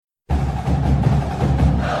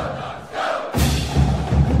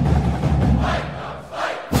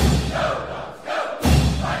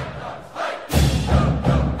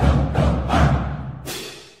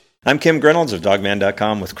I'm Kim Grinolds of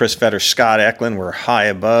Dogman.com with Chris Fetter, Scott Eklund. We're high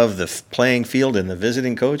above the playing field in the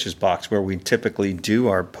visiting coaches box where we typically do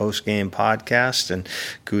our post-game podcast. And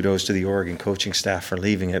kudos to the Oregon coaching staff for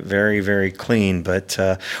leaving it very, very clean. But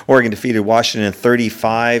Oregon defeated Washington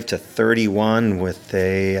 35-31 with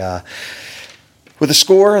a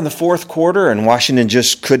score in the fourth quarter, and Washington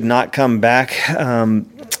just could not come back.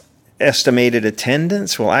 Estimated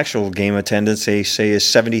attendance, actual game attendance, they say is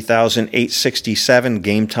 70,867.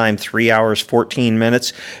 Game time, 3 hours, 14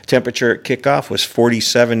 minutes. Temperature at kickoff was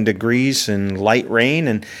 47 degrees and light rain.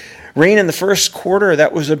 And rain in the first quarter,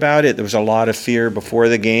 that was about it. There was a lot of fear before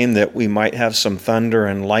the game that we might have some thunder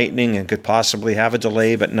and lightning and could possibly have a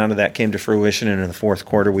delay, but none of that came to fruition. And in the fourth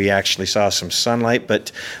quarter, we actually saw some sunlight.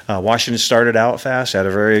 But Washington started out fast, had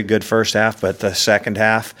a very good first half, but the second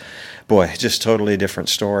half, boy, just totally different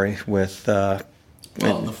story with... the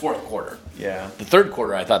fourth quarter. Yeah. The third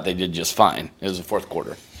quarter, I thought they did just fine. It was the fourth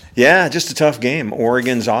quarter. Yeah, just a tough game.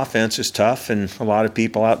 Oregon's offense is tough, and a lot of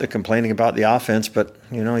people out there complaining about the offense, but,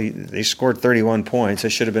 they scored 31 points. It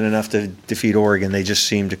should have been enough to defeat Oregon. They just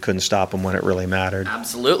seemed to couldn't stop them when it really mattered.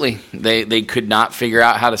 Absolutely. They could not figure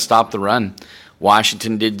out how to stop the run.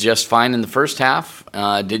 Washington did just fine in the first half,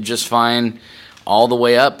 did just fine all the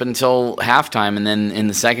way up until halftime, and then in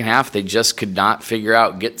the second half they just could not figure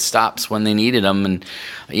out get stops when they needed them. And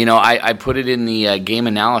I put it in the game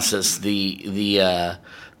analysis, the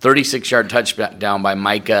 36-yard touchdown by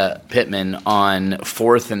Micah Pittman on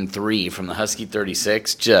 4th and 3 from the Husky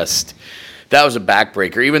 36, that was a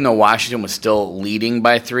backbreaker. Even though Washington was still leading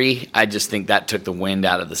by 3, I just think that took the wind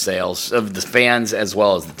out of the sails of the fans as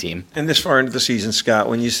well as the team. And this far into the season, Scott,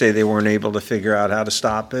 when you say they weren't able to figure out how to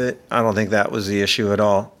stop it, I don't think that was the issue at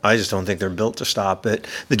all. I just don't think they're built to stop it.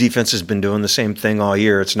 The defense has been doing the same thing all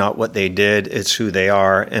year. It's not what they did, it's who they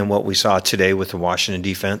are. And what we saw today with the Washington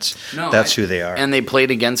defense, that's who they are. And they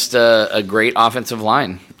played against a great offensive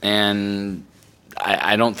line. And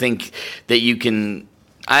I don't think that you can...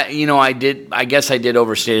 I guess I did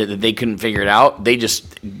overstate it that they couldn't figure it out. They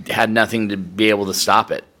just had nothing to be able to stop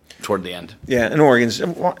it toward the end. Yeah, and Oregon's,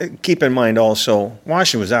 keep in mind also,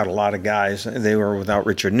 Washington was out a lot of guys. They were without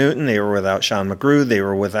Richard Newton. They were without Sean McGrew. They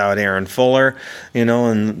were without Aaron Fuller,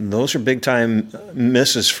 and those are big-time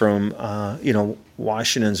misses from,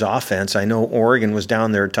 Washington's offense. I know Oregon was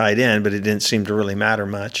down there tight end, but it didn't seem to really matter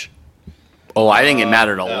much. Oh, I think it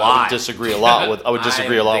mattered a lot. I would disagree a lot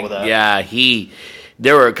with that. Yeah,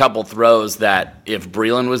 there were a couple throws that if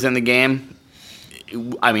Breland was in the game,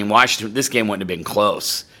 Washington, this game wouldn't have been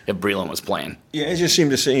close if Breland was playing. Yeah, it just seemed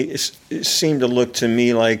to look to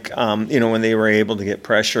me like, when they were able to get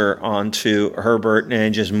pressure onto Herbert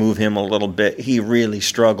and just move him a little bit, he really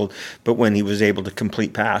struggled. But when he was able to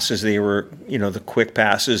complete passes, they were, the quick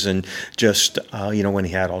passes and just, when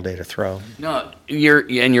he had all day to throw. No,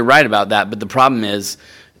 you're right about that. But the problem is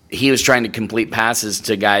he was trying to complete passes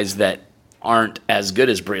to guys that aren't as good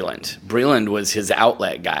as Breland. Breland was his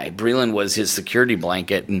outlet guy. Breland was his security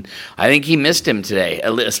blanket, and I think he missed him today,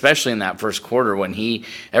 especially in that first quarter when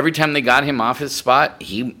every time they got him off his spot,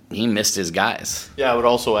 he missed his guys. Yeah, I would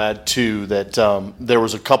also add, too, that there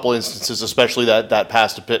was a couple instances, especially that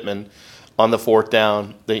pass to Pittman on the fourth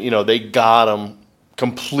down, they got him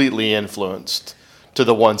completely influenced to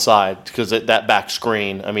the one side because that back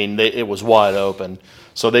screen, it was wide open.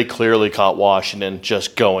 So they clearly caught Washington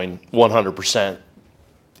just going 100%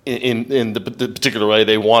 in the particular way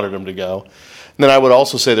they wanted them to go. And then I would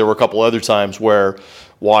also say there were a couple other times where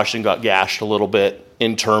Washington got gashed a little bit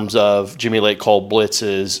in terms of Jimmy Lake called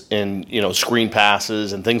blitzes and, screen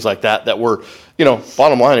passes and things like that were,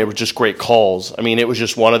 bottom line, it was just great calls. It was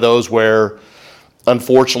just one of those where,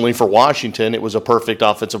 unfortunately for Washington, it was a perfect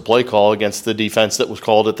offensive play call against the defense that was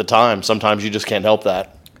called at the time. Sometimes you just can't help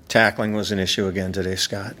that. Tackling was an issue again today,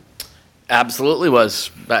 Scott. Absolutely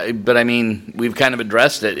was. But we've kind of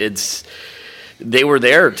addressed it. They were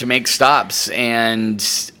there to make stops and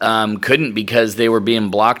couldn't because they were being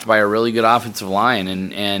blocked by a really good offensive line.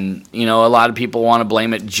 And a lot of people want to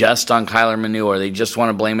blame it just on Kyler Manu, or they just want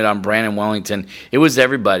to blame it on Brandon Wellington. It was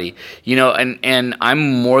everybody. And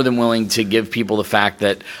I'm more than willing to give people the fact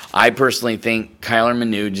that I personally think Kyler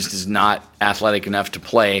Manu just is not athletic enough to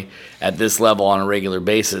play at this level on a regular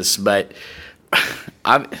basis. But,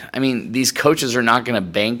 these coaches are not going to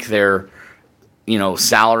bank their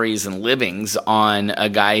salaries and livings on a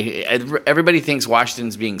guy. Everybody thinks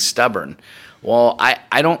Washington's being stubborn. Well,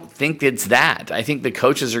 I don't think it's that. I think the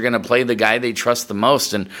coaches are going to play the guy they trust the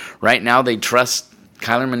most. And right now they trust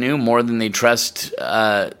Kyler Manu more than they trust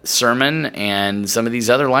Sermon and some of these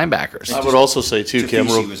other linebackers. I would also say, too, Kim,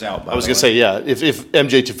 I was going to say, yeah, if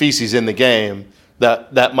MJ Tafisi's in the game,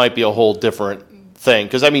 that might be a whole different thing.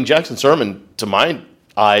 Because, I mean, Jackson Sermon, to my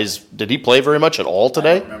eyes, did he play very much at all I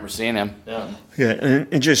today? don't remember seeing him. Yeah,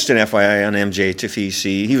 and just an FYI on MJ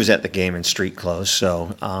Tafisi, he was at the game in street clothes,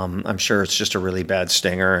 so I'm sure it's just a really bad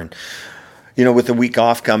stinger. And, with the week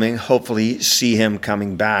off coming, hopefully see him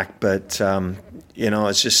coming back. But,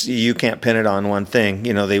 it's just you can't pin it on one thing.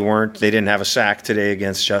 They didn't have a sack today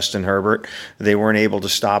against Justin Herbert. They weren't able to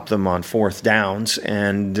stop them on fourth downs.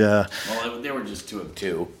 And They were just 2 of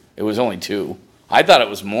 2. It was only 2. I thought it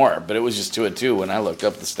was more, but it was just 2 of 2 when I looked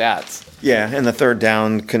up the stats. yeah, and the third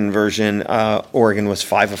down conversion, Oregon was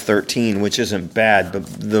 5 of 13, which isn't bad, but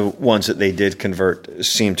the ones that they did convert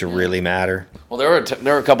seemed to really matter. Well, there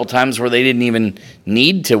were a couple times where they didn't even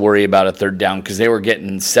need to worry about a third down because they were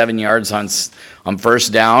getting 7 yards on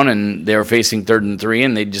first down, and they were facing 3rd and 3,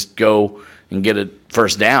 and they'd just go and get a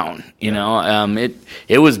first down.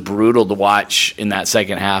 It was brutal to watch in that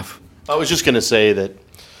second half. I was just going to say that,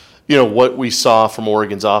 what we saw from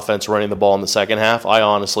Oregon's offense running the ball in the second half, I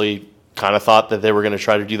honestly kind of thought that they were going to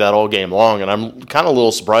try to do that all game long, and I'm kind of a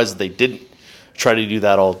little surprised that they didn't try to do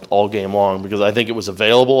that all game long because I think it was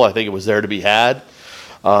available. I think it was there to be had.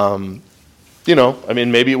 Maybe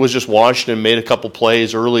it was just Washington made a couple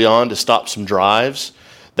plays early on to stop some drives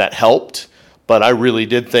that helped, but I really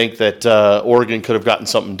did think that Oregon could have gotten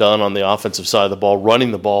something done on the offensive side of the ball,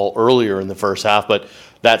 running the ball earlier in the first half, but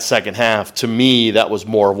that second half, to me, that was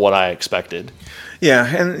more of what I expected. Yeah,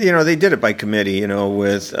 and, they did it by committee,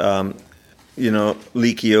 with Likio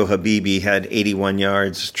Habibi had 81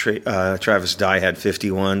 yards, Travis Dye had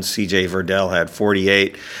 51, CJ Verdell had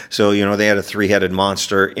 48. So, they had a three-headed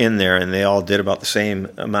monster in there, and they all did about the same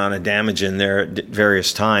amount of damage in there at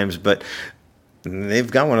various times. But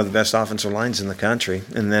they've got one of the best offensive lines in the country.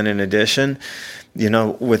 And then in addition,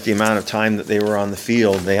 with the amount of time that they were on the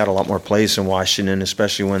field, they had a lot more plays than Washington,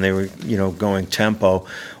 especially when they were, going tempo.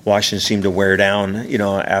 Washington seemed to wear down,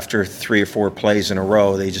 after 3 or 4 plays in a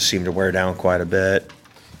row, they just seemed to wear down quite a bit.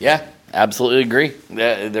 Yeah, absolutely agree.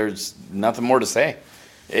 There's nothing more to say.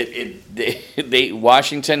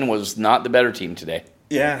 Washington was not the better team today.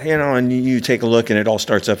 Yeah, and you take a look, and it all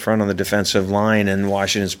starts up front on the defensive line, and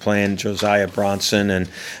Washington's playing Josiah Bronson and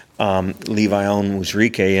Levi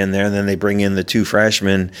Onwuzurike in there. And then they bring in the 2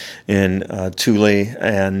 freshmen in Tule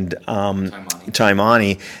and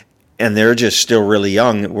Taimani, and they're just still really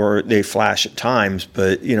young. Where they flash at times,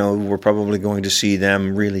 but we're probably going to see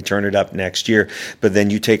them really turn it up next year. But then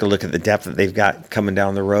you take a look at the depth that they've got coming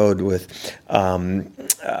down the road with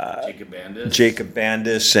Jacob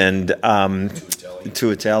Bandis and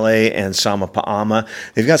Tuatele and Sama Paama.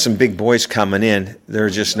 They've got some big boys coming in. They're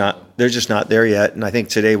just not there yet. And I think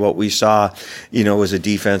today what we saw, was a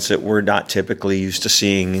defense that we're not typically used to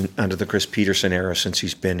seeing under the Chris Peterson era since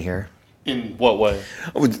he's been here. In what way?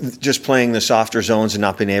 Just playing the softer zones and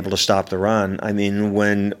not being able to stop the run. I mean,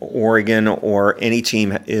 when Oregon or any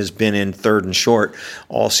team has been in 3rd and short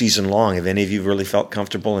all season long, have any of you really felt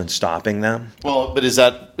comfortable in stopping them? Well, but is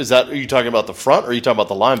that are you talking about the front or are you talking about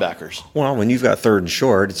the linebackers? Well, when you've got 3rd and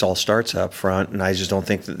short, it's all starts up front, and I just don't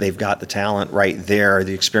think that they've got the talent right there,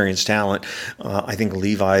 the experienced talent. I think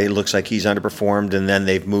Levi looks like he's underperformed, and then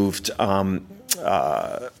they've moved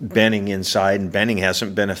Benning inside, and Benning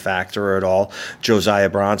hasn't been a factor at all. Josiah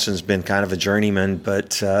Bronson's been kind of a journeyman,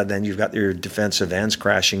 but then you've got your defensive ends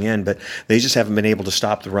crashing in, but they just haven't been able to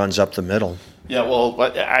stop the runs up the middle. Yeah, well,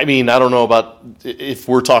 I mean, I don't know about if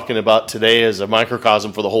we're talking about today as a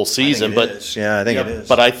microcosm for the whole season, but I think it is.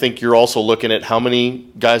 But I think you're also looking at how many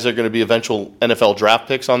guys are going to be eventual NFL draft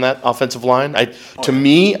picks on that offensive line. To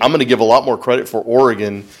me, I'm going to give a lot more credit for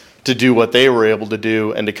Oregon to do what they were able to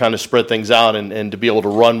do and to kind of spread things out and to be able to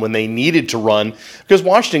run when they needed to run, because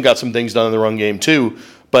Washington got some things done in the run game too,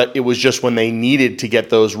 but it was just when they needed to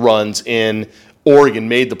get those runs in, Oregon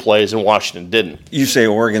made the plays and Washington didn't. You say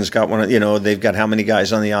Oregon's got one of, they've got how many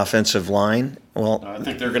guys on the offensive line? Well, I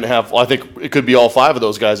think they're going to have, I think it could be all 5 of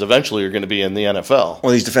those guys eventually are going to be in the NFL.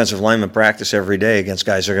 Well, these defensive linemen practice every day against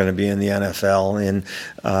guys that are going to be in the NFL, and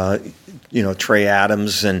Trey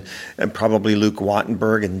Adams and probably Luke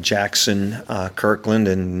Wattenberg and Jackson Kirkland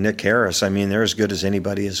and Nick Harris. I mean, they're as good as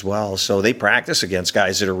anybody as well. So they practice against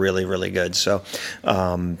guys that are really, really good. So,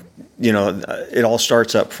 it all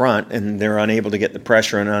starts up front, and they're unable to get the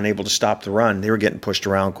pressure and unable to stop the run. They were getting pushed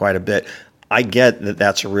around quite a bit. I get that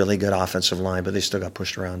that's a really good offensive line, but they still got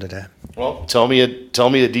pushed around today. Well, tell me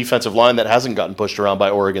a defensive line that hasn't gotten pushed around by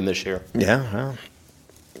Oregon this year. Yeah, well,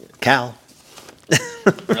 Cal.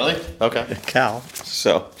 Really? Okay. Cal.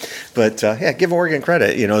 So, but give Oregon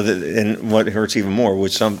credit. And what hurts even more,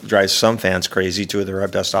 which drives some fans crazy, 2 of their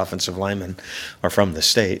best offensive linemen are from the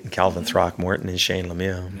state: Calvin Throckmorton and Shane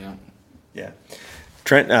Lemieux. Yeah. Yeah.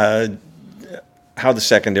 Trent, how the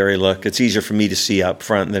secondary look. It's easier for me to see up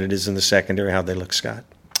front than it is in the secondary how they look, Scott.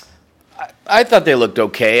 I thought they looked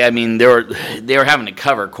okay. I mean, they were having to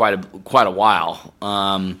cover quite a while.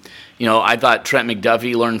 I thought Trent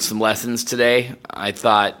McDuffie learned some lessons today. I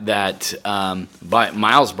thought that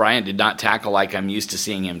Miles Bryant did not tackle like I'm used to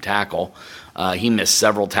seeing him tackle. He missed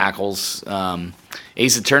several tackles.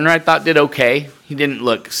 Asa Turner, I thought, did okay. He didn't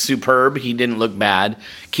look superb. He didn't look bad.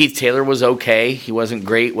 Keith Taylor was okay. He wasn't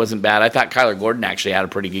great, wasn't bad. I thought Kyler Gordon actually had a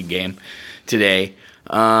pretty good game today.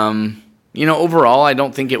 Overall, I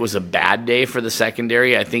don't think it was a bad day for the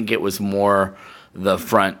secondary. I think it was more the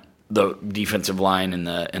defensive line and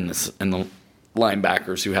the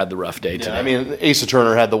linebackers who had the rough day today. I mean, Asa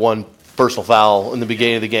Turner had the one personal foul in the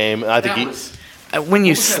beginning of the game. I think when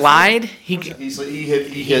you slide, he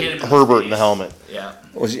hit Herbert in the helmet. Yeah.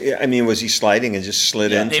 Was he sliding and just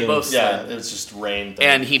slid into? They both slid. It was just rain.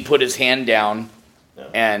 And he put his hand down,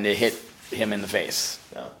 and it hit him in the face.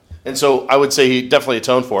 Yeah. And so I would say he definitely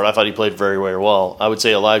atoned for it. I thought he played very, very well. I would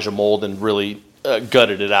say Elijah Molden really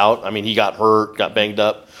gutted it out. I mean, he got hurt, got banged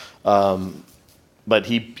up, but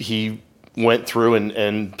he went through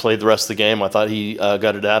and played the rest of the game. I thought he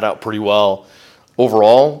gutted that out pretty well.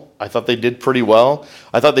 Overall, I thought they did pretty well.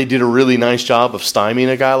 I thought they did a really nice job of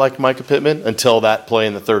stymieing a guy like Micah Pittman until that play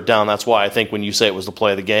in the third down. That's why I think when you say it was the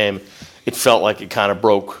play of the game, it felt like it kind of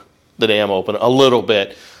broke the dam open a little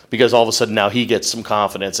bit, because all of a sudden now he gets some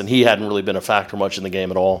confidence, and he hadn't really been a factor much in the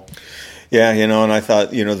game at all. Yeah, and I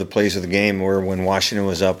thought, the plays of the game were when Washington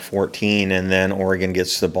was up 14 and then Oregon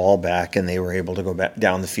gets the ball back and they were able to go back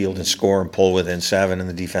down the field and score and pull within 7, and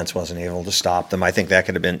the defense wasn't able to stop them. I think that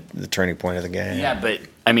could have been the turning point of the game. Yeah, but,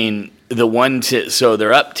 I mean, so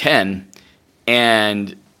they're up 10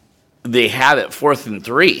 and they have it 4th and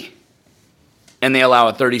 3 and they allow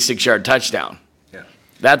a 36-yard touchdown. Yeah.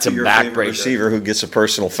 That's a backbreaker. Receiver who gets a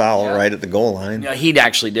personal foul right at the goal line. Yeah, he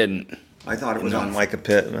actually didn't. I thought it was on Micah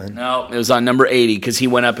Pittman. No, it was on number 80 because he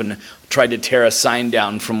went up and tried to tear a sign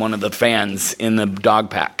down from one of the fans in the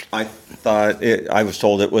dog pack. I was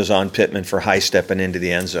told it was on Pittman for high stepping into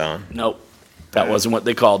the end zone. Nope, that wasn't what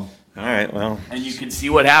they called. All right, well. And you can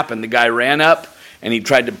see what happened. The guy ran up and he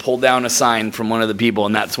tried to pull down a sign from one of the people,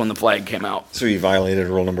 and that's when the flag came out. So he violated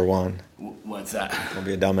rule number 1. What's that? He'll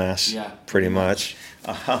be a dumbass. Yeah. Pretty much.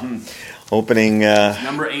 Opening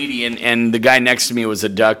number 80, and the guy next to me was a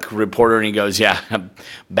Duck reporter, and he goes, "Yeah,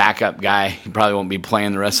 backup guy. He probably won't be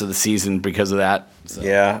playing the rest of the season because of that." So.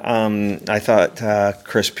 Yeah, I thought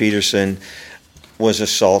Chris Peterson was as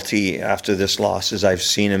salty after this loss as I've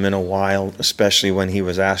seen him in a while, especially when he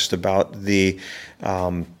was asked about the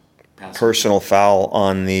personal foul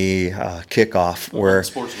on the kickoff, where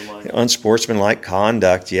unsportsmanlike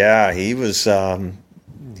conduct. Yeah, he was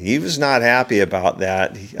not happy about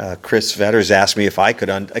that. Chris Vetters asked me if I could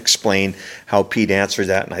explain how Pete answered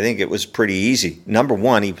that, and I think it was pretty easy. Number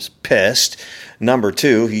 1, he was pissed. Number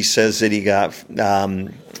 2, he says that he got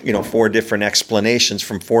 4 different explanations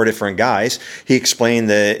from 4 different guys. He explained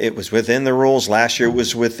that it was within the rules. Last year it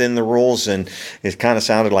was within the rules, and it kind of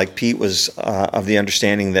sounded like Pete was of the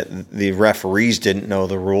understanding that the referees didn't know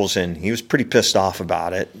the rules, and he was pretty pissed off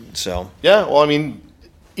about it. So yeah, well, I mean,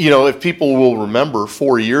 if people will remember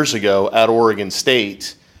 4 years ago at Oregon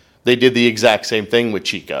State, they did the exact same thing with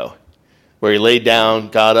Chico, where he laid down,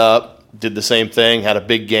 got up, did the same thing, had a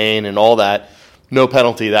big gain and all that. No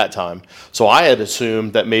penalty that time. So I had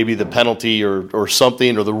assumed that maybe the penalty or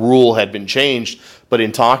something or the rule had been changed, but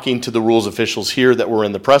in talking to the rules officials here that were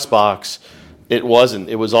in the press box, it wasn't.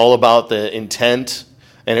 It was all about the intent,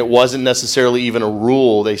 and it wasn't necessarily even a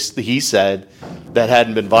rule, he said, that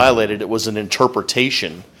hadn't been violated. It was an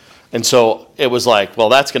interpretation. And so it was like, well,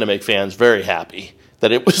 that's going to make fans very happy.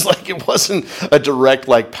 That it was like, it wasn't a direct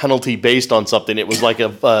penalty based on something. It was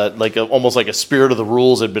almost like a spirit of the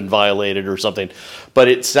rules had been violated or something. But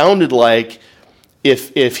it sounded like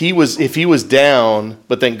if he was down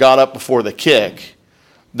but then got up before the kick,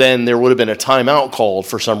 then there would have been a timeout called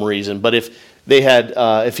for some reason. But if he had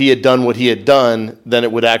done what he had done, then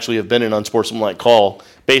it would actually have been an unsportsmanlike call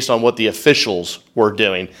based on what the officials were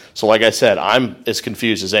doing. So like I said, I'm as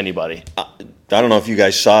confused as anybody. I don't know if you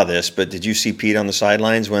guys saw this, but did you see Pete on the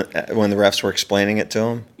sidelines when the refs were explaining it to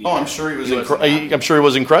him? Oh, I'm sure he was. I'm sure he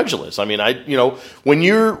was incredulous. I mean, when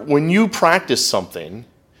you practice something,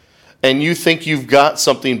 and you think you've got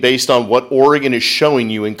something based on what Oregon is showing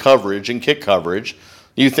you in coverage and kick coverage,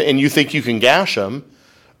 and you think you can gash them,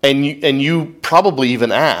 and you probably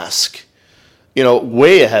even ask,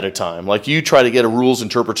 way ahead of time. Like, you try to get a rules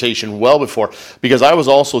interpretation well before, because I was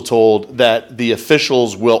also told that the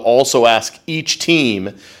officials will also ask each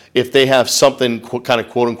team if they have something kind of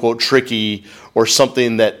quote unquote tricky or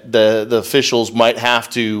something that the officials might have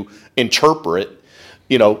to interpret,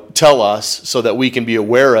 tell us so that we can be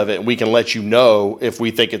aware of it and we can let you know if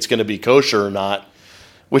we think it's going to be kosher or not,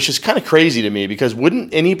 which is kind of crazy to me because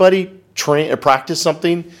wouldn't anybody train or practice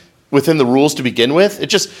something within the rules to begin with?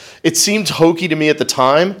 It seemed hokey to me at the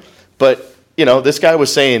time, but this guy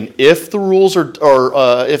was saying if the rules are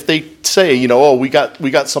if they say, oh, we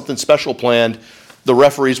got something special planned, the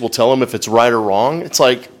referees will tell them if it's right or wrong. It's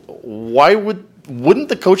like, wouldn't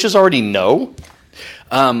the coaches already know?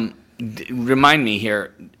 Remind me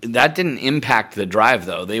here, that didn't impact the drive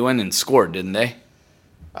though. They went and scored, didn't they?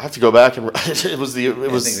 I have to go back and I think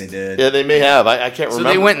they did. Yeah, they may have. I can't remember.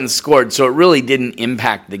 So they went and scored, so it really didn't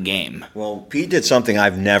impact the game. Well, Pete did something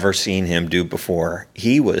I've never seen him do before.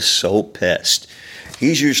 He was so pissed.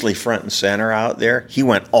 He's usually front and center out there. He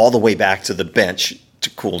went all the way back to the bench to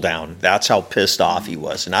cool down. That's how pissed off he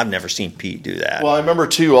was, and I've never seen Pete do that. Well, I remember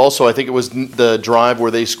too. Also, I think it was the drive where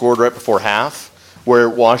they scored right before half, where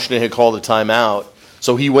Washington had called a timeout.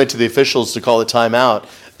 So he went to the officials to call the timeout.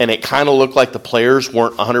 And it kind of looked like the players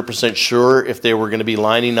weren't 100% sure if they were going to be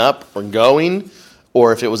lining up or going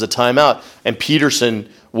or if it was a timeout. And Peterson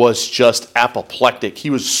was just apoplectic. He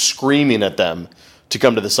was screaming at them to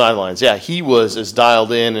come to the sidelines. Yeah, he was as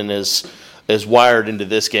dialed in and as wired into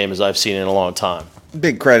this game as I've seen in a long time.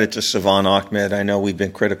 Big credit to Savon Ahmed. I know we've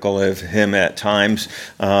been critical of him at times,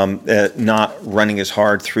 not running as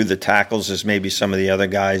hard through the tackles as maybe some of the other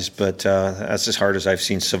guys, but that's as hard as I've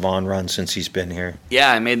seen Savon run since he's been here. Yeah,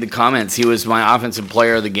 I made the comments. He was my offensive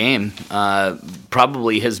player of the game,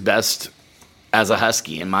 probably his best as a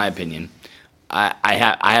Husky, in my opinion.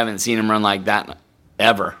 I haven't seen him run like that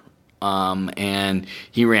ever. And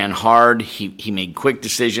he ran hard. He made quick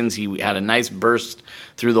decisions. He had a nice burst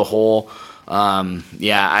through the hole.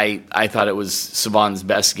 I thought it was Savon's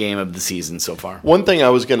best game of the season so far. One thing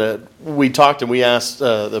we talked and we asked,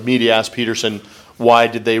 the media asked Peterson, why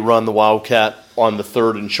did they run the Wildcat on the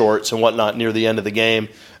third and shorts and whatnot near the end of the game?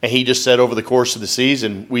 And he just said over the course of the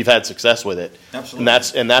season, we've had success with it.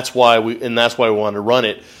 Absolutely. And that's why we wanted to run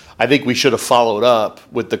it. I think we should have followed up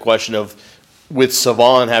with the question of, with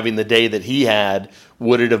Savon having the day that he had,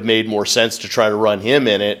 would it have made more sense to try to run him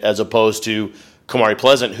in it as opposed to Kamari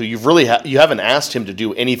Pleasant, who you haven't asked him to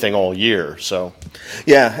do anything all year. So,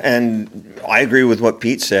 yeah, and I agree with what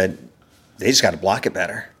Pete said. They just got to block it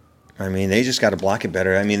better. I mean, they just got to block it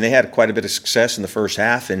better. I mean, they had quite a bit of success in the first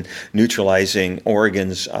half in neutralizing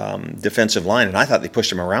Oregon's defensive line, and I thought they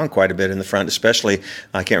pushed him around quite a bit in the front, especially,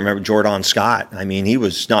 I can't remember, Jordan Scott. I mean, he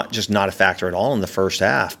was not a factor at all in the first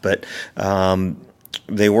half, but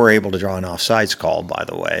they were able to draw an offsides call, by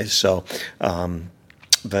the way. So,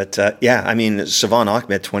 Savon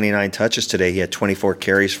Ahmed, 29 touches today. He had 24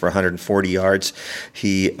 carries for 140 yards.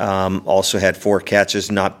 He also had 4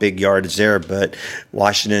 catches, not big yardage there, but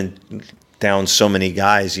Washington down so many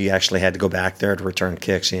guys, he actually had to go back there to return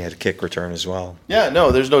kicks. He had a kick return as well. Yeah,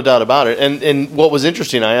 no, there's no doubt about it. And what was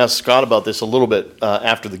interesting, I asked Scott about this a little bit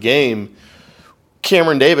after the game.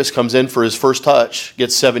 Cameron Davis comes in for his first touch,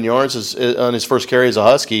 gets 7 yards on his first carry as a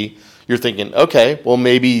Husky. You're thinking, okay, well,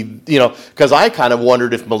 maybe, because I kind of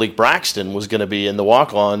wondered if Malik Braxton was going to be in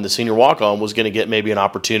the senior walk-on was going to get maybe an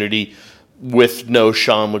opportunity with no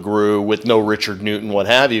Sean McGrew, with no Richard Newton, what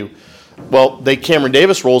have you. Well, Cameron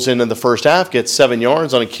Davis rolls in the first half, gets 7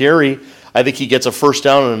 yards on a carry. I think he gets a first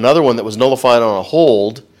down on another one that was nullified on a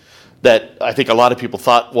hold that I think a lot of people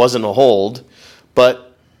thought wasn't a hold.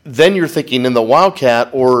 But then you're thinking in the Wildcat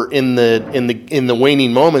or in the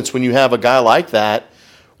waning moments when you have a guy like that,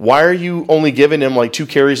 why are you only giving him like 2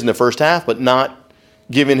 carries in the first half, but not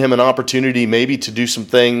giving him an opportunity maybe to do some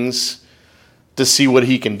things to see what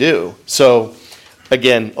he can do? So,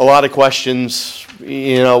 again, a lot of questions.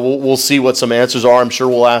 We'll see what some answers are. I'm sure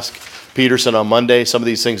we'll ask Peterson on Monday some of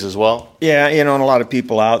these things as well. Yeah, and a lot of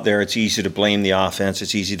people out there, it's easy to blame the offense.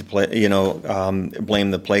 It's easy to blame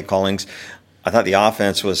the play callings. I thought the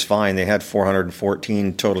offense was fine. They had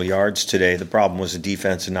 414 total yards today. The problem was the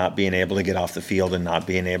defense and not being able to get off the field and not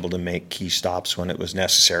being able to make key stops when it was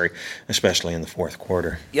necessary, especially in the fourth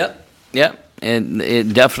quarter. Yep. And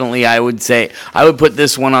it definitely, I would put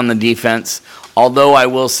this one on the defense, although I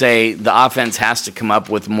will say the offense has to come up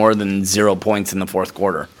with more than 0 points in the fourth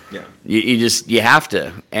quarter. Yeah. You have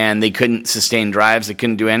to. And they couldn't sustain drives. They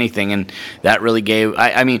couldn't do anything. And that really gave,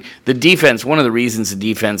 the defense, one of the reasons the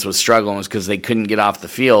defense was struggling was because they couldn't get off the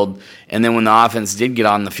field. And then when the offense did get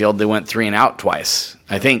on the field, they went 3 and out twice.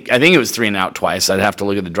 I think it was 3 and out twice. I'd have to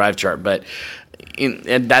look at the drive chart. But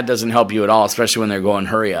that doesn't help you at all, especially when they're going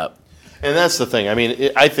hurry up. And that's the thing. I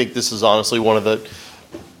mean, I think this is honestly one of the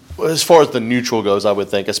as far as the neutral goes, I would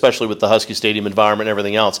think, especially with the Husky Stadium environment and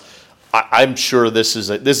everything else, I'm sure this is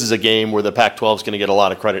a game where the Pac-12 is going to get a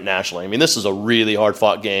lot of credit nationally. I mean, this is a really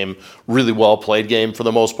hard-fought game, really well-played game for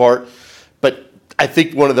the most part. But I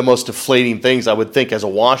think one of the most deflating things I would think as a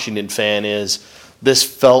Washington fan is this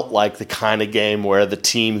felt like the kind of game where the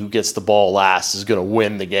team who gets the ball last is going to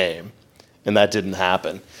win the game, and that didn't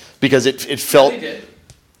happen because it felt. They did.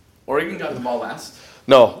 Oregon got the ball last.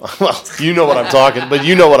 No, well, you know what I'm talking, but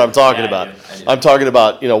you know what I'm talking Yeah, about. I do. I'm talking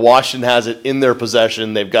about, Washington has it in their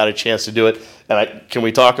possession. They've got a chance to do it. And can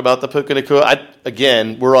we talk about the Puka Nacua?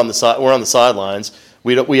 Again, we're on the sidelines.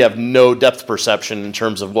 We have no depth perception in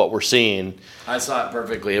terms of what we're seeing. I saw it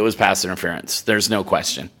perfectly. It was pass interference. There's no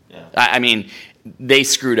question. Yeah. I mean, they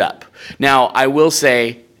screwed up. Now, I will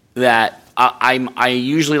say that I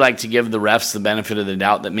usually like to give the refs the benefit of the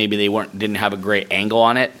doubt that maybe they didn't have a great angle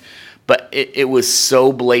on it. But it was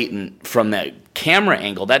so blatant from the camera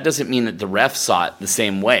angle. That doesn't mean that the ref saw it the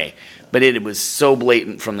same way. But it was so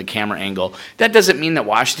blatant from the camera angle. That doesn't mean that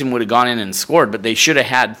Washington would have gone in and scored, but they should have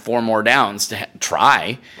had 4 more downs to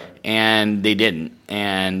try, and they didn't.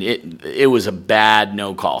 And it was a bad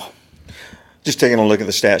no call. Just taking a look at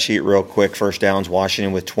the stat sheet real quick. First downs,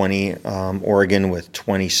 Washington with 20, Oregon with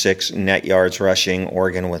 26 net yards rushing,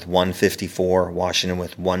 Oregon with 154, Washington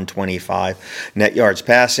with 125. Net yards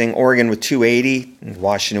passing, Oregon with 280,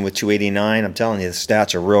 Washington with 289. I'm telling you, the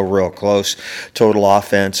stats are real close. Total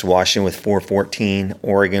offense, Washington with 414,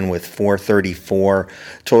 Oregon with 434.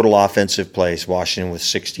 Total offensive plays, Washington with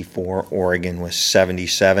 64, Oregon with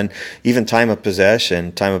 77. Even time of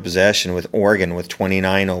possession with Oregon with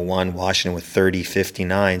 29:01, Washington with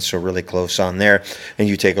 30:59, so really close on there. And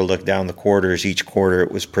you take a look down the quarters, each quarter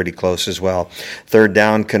it was pretty close as well. Third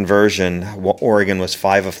down conversion, Oregon was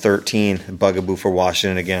 5 of 13, bugaboo for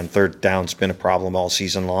Washington again. Third down's been a problem all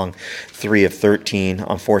season long. 3 of 13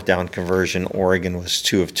 on fourth down conversion, Oregon was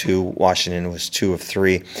 2 of 2, Washington was 2 of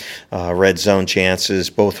 3. Red zone chances,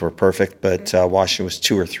 both were perfect, but Washington was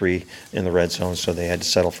 2 or 3 in the red zone, so they had to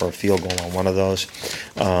settle for a field goal on one of those.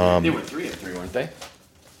 They were 3 of 3, weren't they?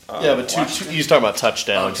 Yeah, but he's talking about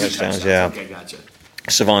touchdowns. Touchdowns, yeah. Okay, gotcha.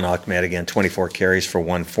 Savon Ahmed again, 24 carries for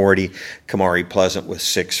 140. Kamari Pleasant with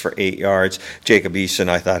 6 for 8 yards. Jacob Eason,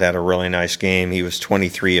 I thought, had a really nice game. He was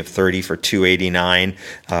 23 of 30 for 289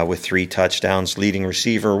 with 3 touchdowns. Leading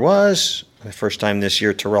receiver was, the first time this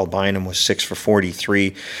year, Terrell Bynum was 6 for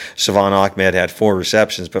 43. Savon Ahmed had 4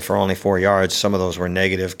 receptions, but for only 4 yards. Some of those were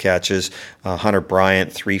negative catches. Hunter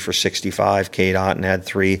Bryant, 3 for 65. Cade Otten had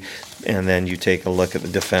 3. And then you take a look at the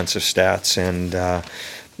defensive stats, and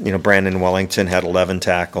Brandon Wellington had 11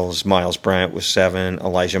 tackles. Miles Bryant was 7.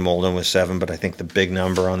 Elijah Molden was 7. But I think the big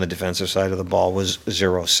number on the defensive side of the ball was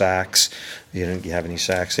 0 sacks. You didn't have any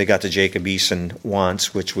sacks. They got to Jacob Eason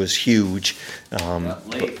once, which was huge.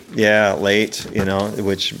 Late. Yeah, late,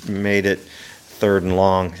 which made it 3rd and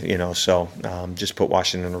long, so just put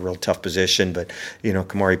Washington in a real tough position. But,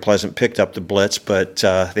 Kamari Pleasant picked up the blitz, but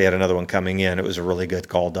they had another one coming in. It was a really good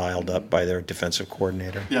call dialed up by their defensive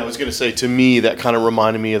coordinator. Yeah, I was going to say, to me, that kind of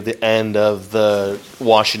reminded me of the end of the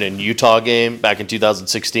Washington-Utah game back in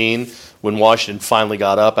 2016 when Washington finally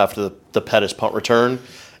got up after the Pettis punt return.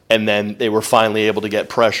 And then they were finally able to get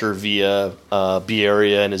pressure via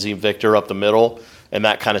Bieria and Azim Victor up the middle. And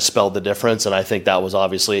that kind of spelled the difference, and I think that was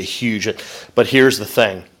obviously a huge. But here's the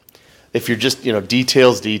thing: if you're just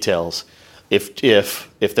details.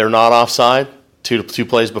 If they're not offside, two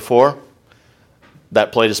plays before,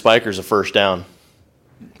 that play to Spiker's a first down.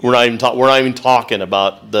 We're not even talking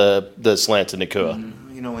about the slant to Nacua.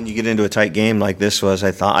 When you get into a tight game like this was,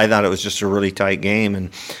 I thought it was just a really tight game,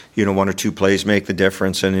 and 1 or 2 plays make the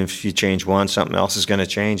difference. And if you change one, something else is going to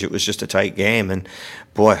change. It was just a tight game, and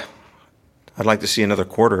boy, I'd like to see another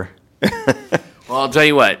quarter. Well, I'll tell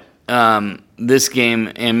you what. This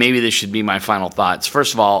game, and maybe this should be my final thoughts.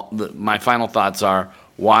 First of all, my final thoughts are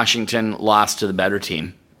Washington lost to the better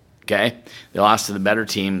team. Okay? They lost to the better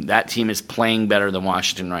team. That team is playing better than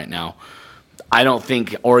Washington right now. I don't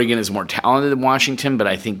think Oregon is more talented than Washington, but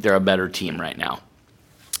I think they're a better team right now.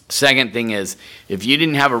 Second thing is, if you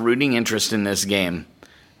didn't have a rooting interest in this game,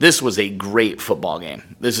 this was a great football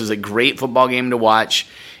game. This is a great football game to watch.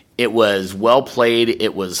 It was well played.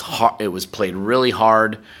 It was hard. It was played really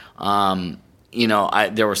hard.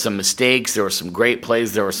 There were some mistakes. There were some great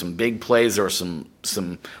plays. There were some big plays. There were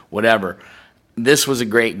some whatever. This was a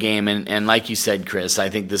great game, and like you said, Chris, I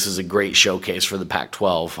think this is a great showcase for the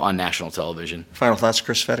Pac-12 on national television. Final thoughts,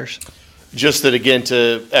 Chris Fetters? Just that, again,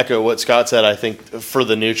 to echo what Scott said, I think for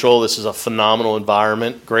the neutral, this is a phenomenal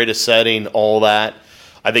environment, greatest setting, all that.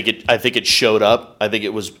 I think it showed up. I think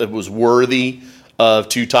it was worthy of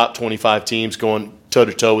two top 25 teams going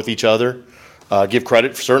toe-to-toe with each other. Give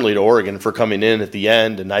credit certainly to Oregon for coming in at the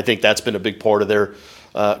end, and I think that's been a big part of their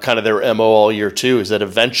kind of their MO all year too, is that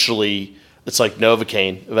eventually it's like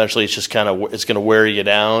Novocaine. Eventually it's just kind of, it's going to wear you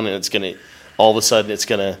down, and it's going to, all of a sudden it's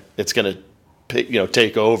going to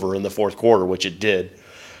take over in the fourth quarter, which it did.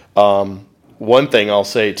 One thing I'll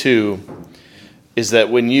say too is that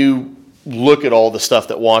when you look at all the stuff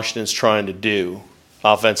that Washington's trying to do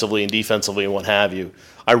offensively and defensively and what have you,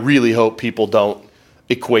 I really hope people don't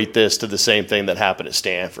equate this to the same thing that happened at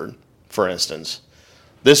Stanford, for instance.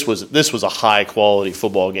 This was a high-quality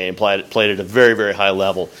football game, played at a very, very high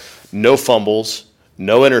level. No fumbles,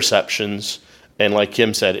 no interceptions, and like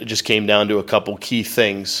Kim said, it just came down to a couple key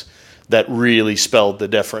things that really spelled the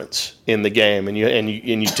difference in the game. And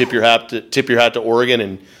you tip your hat to Oregon,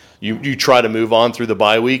 and you try to move on through the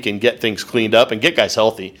bye week and get things cleaned up and get guys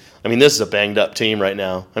healthy. I mean, this is a banged-up team right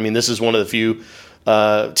now. I mean, this is one of the few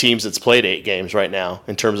teams that's played 8 games right now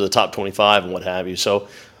in terms of the top 25 and what have you. So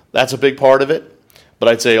that's a big part of it. But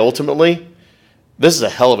I'd say ultimately, this is a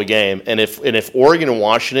hell of a game. And if Oregon and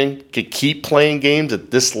Washington could keep playing games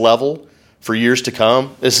at this level for years to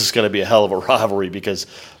come, this is going to be a hell of a rivalry, because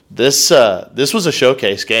this was a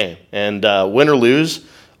showcase game. And win or lose,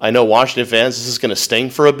 I know Washington fans, this is going to sting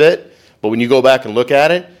for a bit. But when you go back and look at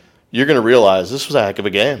it, you're going to realize this was a heck of a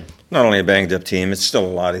game. Not only a banged-up team, it's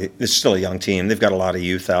still a young team. They've got a lot of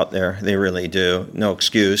youth out there. They really do. No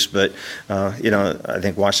excuse, but I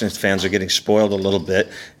think Washington fans are getting spoiled a little bit.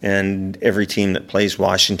 And every team that plays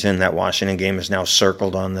Washington, that Washington game is now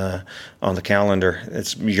circled on the calendar.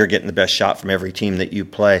 You're getting the best shot from every team that you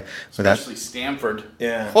play. Especially Stanford.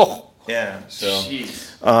 Yeah. Oh. Yeah, so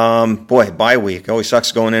Jeez. Bye week. It always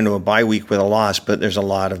sucks going into a bye week with a loss, but there's a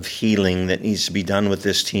lot of healing that needs to be done with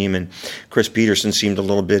this team. And Chris Peterson seemed a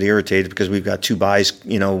little bit irritated because we've got 2 byes,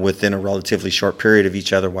 within a relatively short period of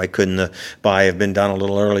each other. Why couldn't the bye have been done a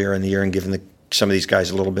little earlier in the year and given some of these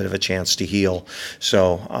guys a little bit of a chance to heal?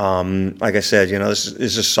 So, like I said, this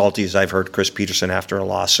is as salty as I've heard Chris Peterson after a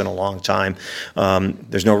loss in a long time.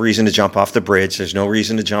 There's no reason to jump off the bridge. There's no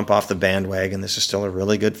reason to jump off the bandwagon. This is still a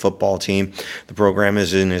really good football team. The program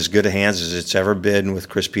is in as good a hands as it's ever been, with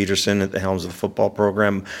Chris Peterson at the helms of the football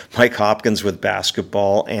program, Mike Hopkins with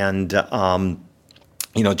basketball, and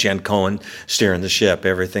Jen Cohen steering the ship.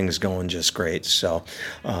 Everything's going just great. So,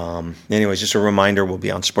 anyways, just a reminder, we'll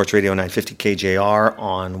be on Sports Radio 950 KJR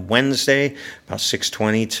on Wednesday, about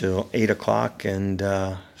 6:20 to 8 o'clock. And,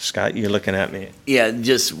 Scott, you're looking at me. Yeah,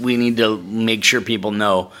 we need to make sure people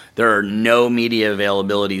know there are no media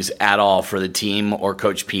availabilities at all for the team or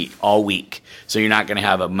Coach Pete all week. So you're not going to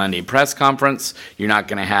have a Monday press conference. You're not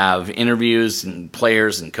going to have interviews and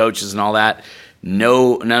players and coaches and all that.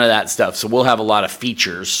 No, none of that stuff. So we'll have a lot of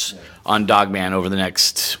features on Dogman over the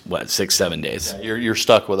next 6-7 days. Yeah, you're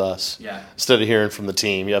stuck with us. Yeah. Instead of hearing from the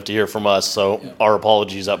team, you have to hear from us. So our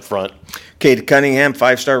apologies up front. Cade Cunningham,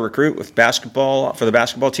 5-star recruit with basketball for the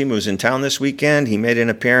basketball team, who was in town this weekend. He made an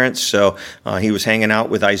appearance, so he was hanging out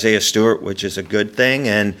with Isaiah Stewart, which is a good thing.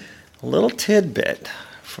 And a little tidbit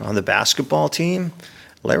from the basketball team: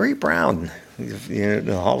 Larry Brown,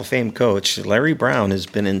 the Hall of Fame coach, Larry Brown, has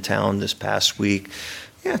been in town this past week.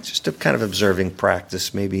 Yeah, just a kind of observing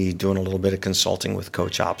practice, maybe doing a little bit of consulting with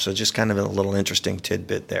Coach Opp. So just kind of a little interesting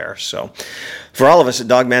tidbit there. So for all of us at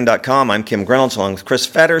Dogman.com, I'm Kim Reynolds, along with Chris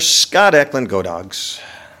Fetters, Scott Eklund. Go Dogs.